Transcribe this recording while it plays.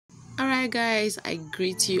Alright guys, I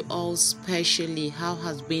greet you all specially. How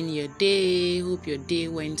has been your day? Hope your day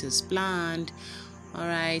went as planned.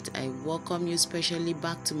 Alright, I welcome you specially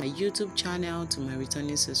back to my YouTube channel. To my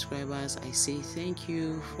returning subscribers, I say thank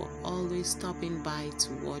you for always stopping by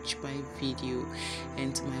to watch my video.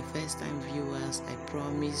 And to my first time viewers, I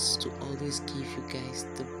promise to always give you guys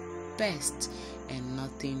the best and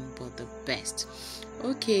nothing but the best.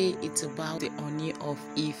 Okay, it's about the Ooni of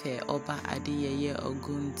Ife, Oba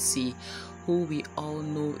Yeyeluwa, who we all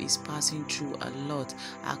know is passing through a lot.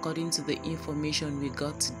 According to the information we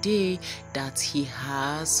got today, that he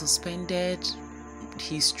has suspended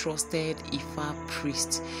his trusted Ifa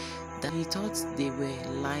priest. That he thought they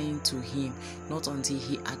were lying to him, not until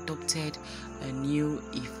he adopted a new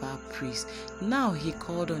Ifa priest. Now he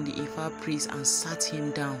called on the Ifa priest and sat him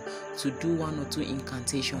down to do 1 or 2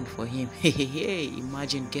 incantations for him. Hey,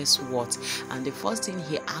 imagine, guess what? And the first thing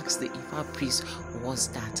he asked the Ifa priest was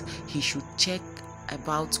that he should check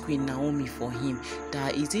about Queen Naomi for him.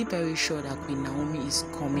 That is he very sure that Queen Naomi is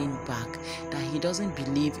coming back, that he doesn't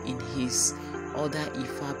believe in his other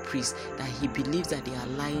Ifa priests, that he believes that they are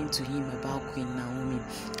lying to him about Queen Naomi.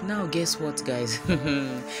 Now guess what guys?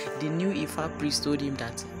 The new Ifa priest told him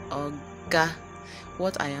that, Oga,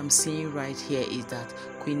 what I am seeing right here is that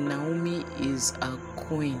Queen Naomi is a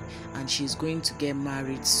queen and she's going to get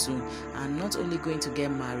married soon. And not only going to get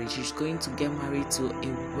married, she's going to get married to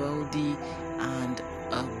a wealthy and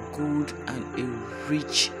a good and a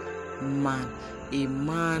rich man, a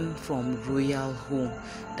man from royal home,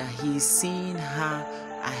 that he's seeing her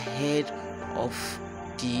ahead of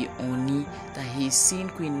the Oni, that he's seen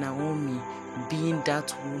Queen Naomi being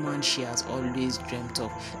that woman she has always dreamt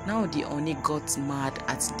of. Now the Oni got mad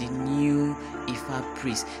at the new Ifa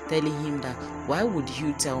priest, telling him that, why would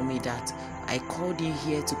you tell me that? I called you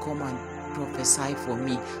here to come and prophesy for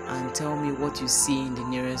me and tell me what you see in the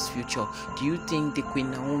nearest future. Do you think the Queen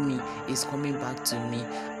Naomi is coming back to me?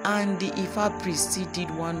 And the Ifa priest still did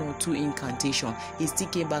 1 or 2 incantations. He still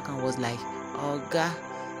came back and was like, Oga,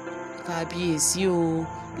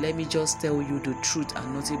 let me just tell you the truth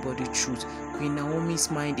and nothing but the truth. Queen Naomi's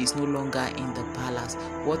mind is no longer in the palace.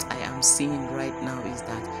 What I am seeing right now is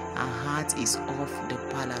that her heart is off the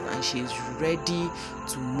palace and she is ready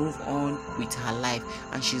to move on with her life,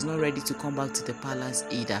 and she's not ready to come back to the palace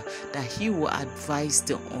either. That he will advise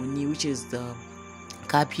the Oni, which is the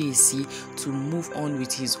Kabiyesi, to move on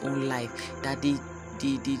with his own life. That the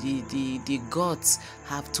gods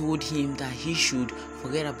have told him that he should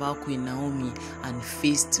forget about Queen Naomi and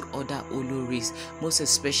face the other Olori'S, most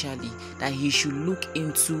especially that he should look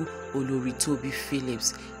into Tobi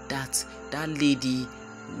Phillips, that lady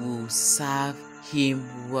will serve him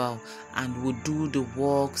well and will do the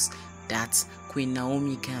works that Queen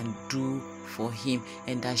Naomi can do for him,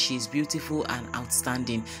 and that she is beautiful and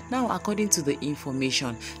outstanding. Now, according to the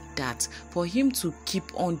information, that for him to keep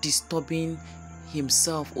on disturbing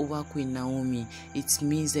himself over Queen Naomi, it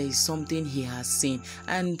means there is something he has seen.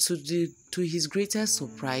 And to his greatest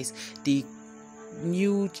surprise, the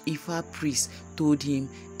new Ifa priest told him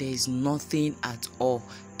there is nothing at all,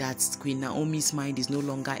 that Queen Naomi's mind is no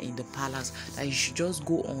longer in the palace, that he should just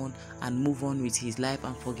go on and move on with his life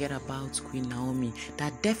and forget about Queen Naomi.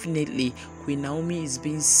 That definitely Queen Naomi is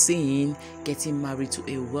being seen getting married to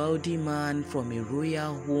a wealthy man from a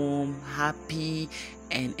royal home, happy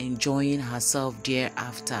and enjoying herself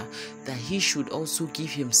thereafter. That he should also give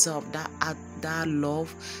himself that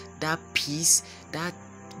love, that peace, that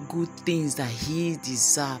good things that he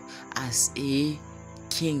deserves as a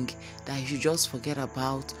king. That he should just forget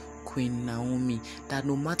about Queen Naomi, that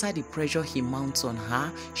no matter the pressure he mounts on her,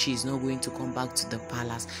 she is not going to come back to the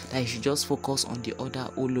palace, that he should just focus on the other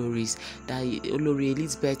Olori'S, that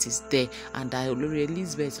Olori'S is there, and that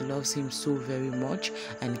Olori'S loves him so very much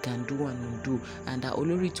and can do and undo, and that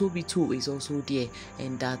Tobi too is also there,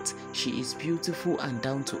 and that she is beautiful and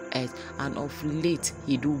down to earth. And of late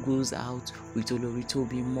he goes out with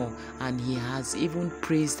Tobi more, and he has even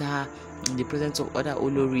praised her in the presence of other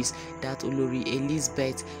Olori'S, that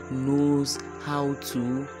Yeyeluwa knows how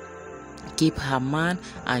to keep her man,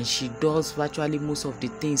 and she does virtually most of the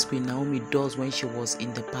things Queen Naomi does when she was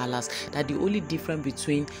in the palace. That the only difference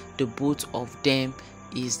between the both of them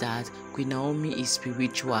is that Queen Naomi is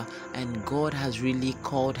spiritual and God has really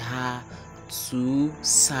called her to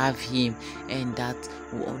serve him, and that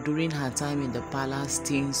during her time in the palace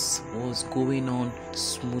things was going on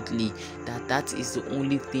smoothly. That is the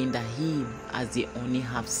only thing that he as the Oni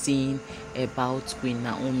have seen about Queen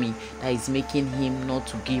Naomi that is making him not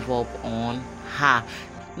to give up on her.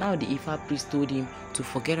 Now the Ifa priest told him to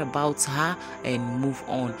forget about her and move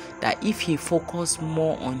on, that if he focused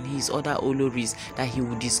more on his other Olori'S, that he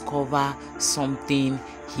would discover something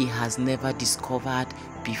he has never discovered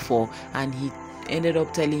before. And he ended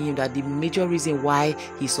up telling him that the major reason why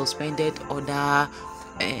he suspended other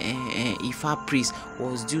Ifa priest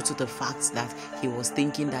was due to the fact that he was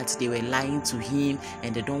thinking that they were lying to him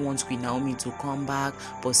and they don't want Queen Naomi to come back.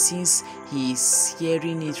 But since he is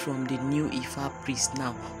hearing it from the new Ifa priest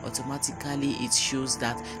now, automatically it shows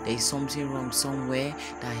that there is something wrong somewhere,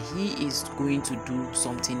 that he is going to do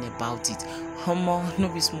something about it.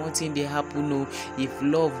 No be small thing dey happen. No, if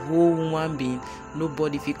love whole human being,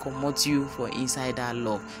 nobody fit comot you for inside that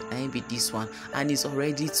love. Now be this one, and it's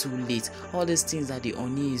already too late. All these things that the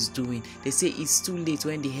Ooni is doing, they say it's too late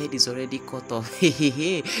when the head is already cut off.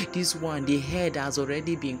 This one, the head has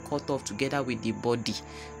already been cut off together with the body,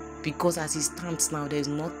 because as it stands now, there's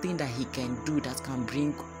nothing that he can do that can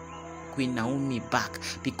bring Queen Naomi back,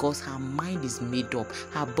 because her mind is made up,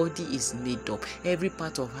 her body is made up, every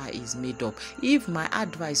part of her is made up. If my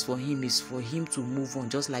advice for him is for him to move on,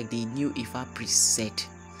 just like the new Ifa priest said,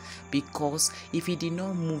 because if he did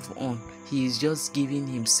not move on, he is just giving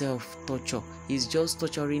himself torture. He's just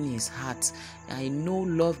torturing his heart. I know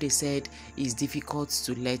love, they said, is difficult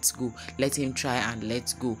to let go. Let him try and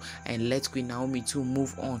let go, and let Queen Naomi to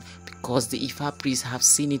move on, because the Ifa priests have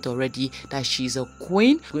seen it already, that she's a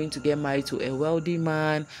queen going to get married to a wealthy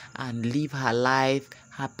man and live her life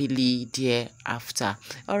happily thereafter.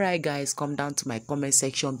 All right, guys, come down to my comment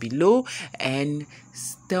section below and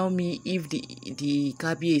tell me if the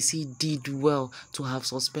Kabiyesi did well to have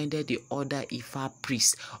suspended the other Ifa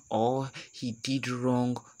priest, or he did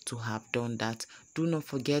wrong to have done that. Do not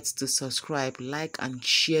forget to subscribe, like and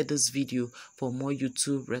share this video for more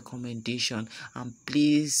YouTube recommendation, and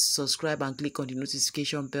please subscribe and click on the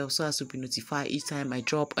notification bell so as to be notified each time I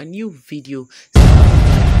drop a new video.